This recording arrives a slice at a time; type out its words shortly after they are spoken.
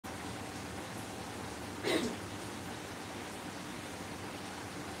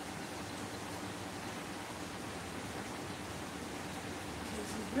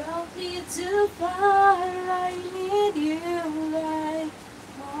me too far. I need you like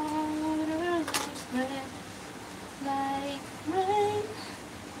water, like rain.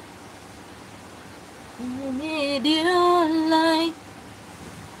 I need you like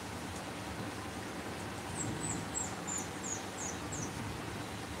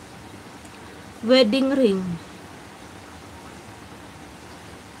wedding ring.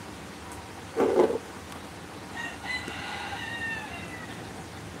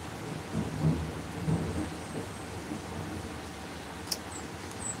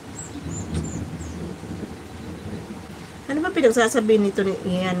 Ano ba pinagsasabihin nito ni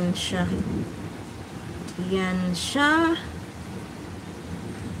Ian siya? Ian siya.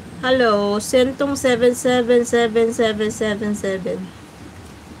 Hello, Sentong 777777.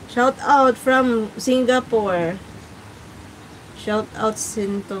 Shout out from Singapore. Shout out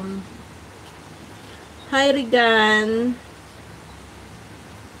Sentong. Hi Regan.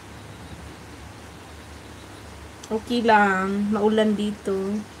 Okay lang, maulan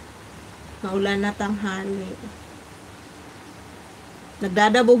dito. Maulan na tanghali.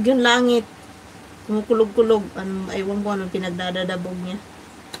 Nagdadabog yung langit. Kumukulog-kulog. Ewan ko anong pinagdadabog niya.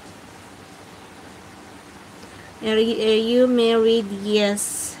 Are you married?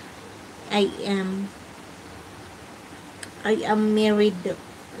 Yes, I am. I am married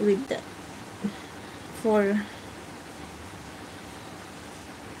with 4.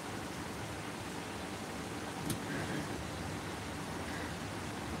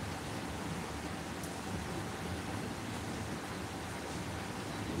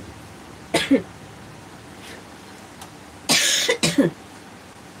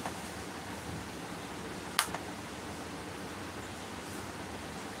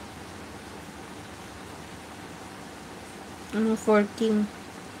 Ano, 14.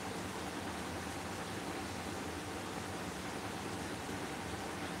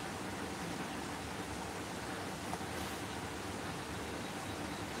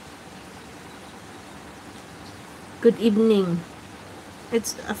 Good evening.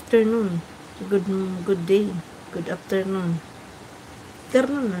 It's afternoon. Good day. Good afternoon.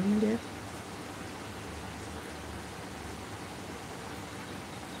 Afternoon na, hindi.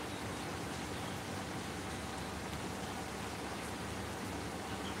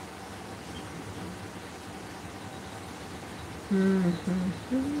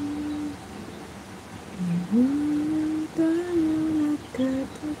 Tayo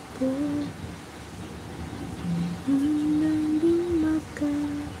nagkatagpo. Nang di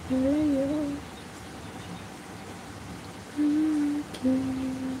makalayo.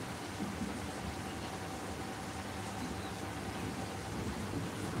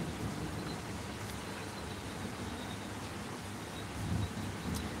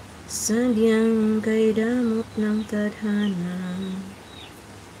 Sadyang kay damot ng tadhana.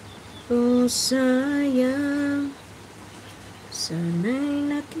 Oh sayang, sana'y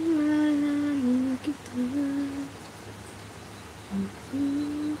nakilala kita. Ako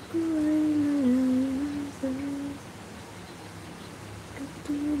ay nalaman,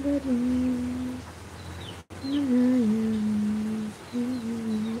 katulad mo, malayang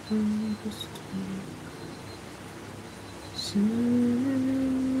ang gusto.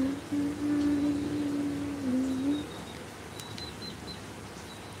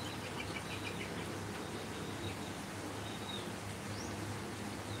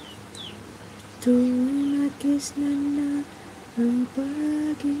 Tuwing nakis na ang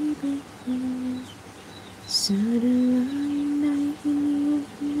pag-ibig mo, sa dalangin ay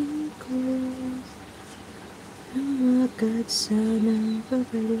hinihiling ko, ang wakat sanang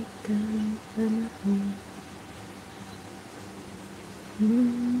pabalik ang panahon.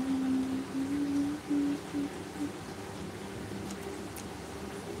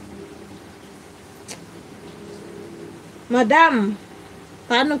 Madam,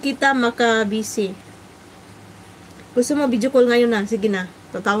 paano kita maka-busy? Gusto mo video call ngayon na? Sige na.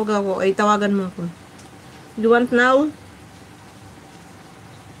 Tatawag ako. Ay, tawagan mo ako. You want now?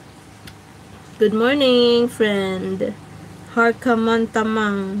 Good morning, friend. Harkaman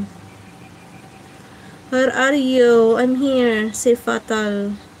Tamang. Where are you? I'm here. Say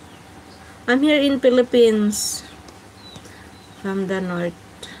Fatal. I'm here in Philippines. From the north.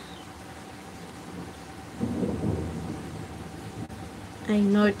 Ay,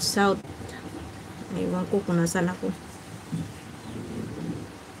 north, south. Ewan ko kung nasan ako.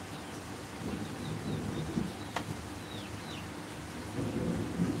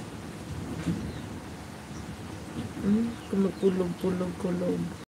 Kumukulog-kulog-kulog.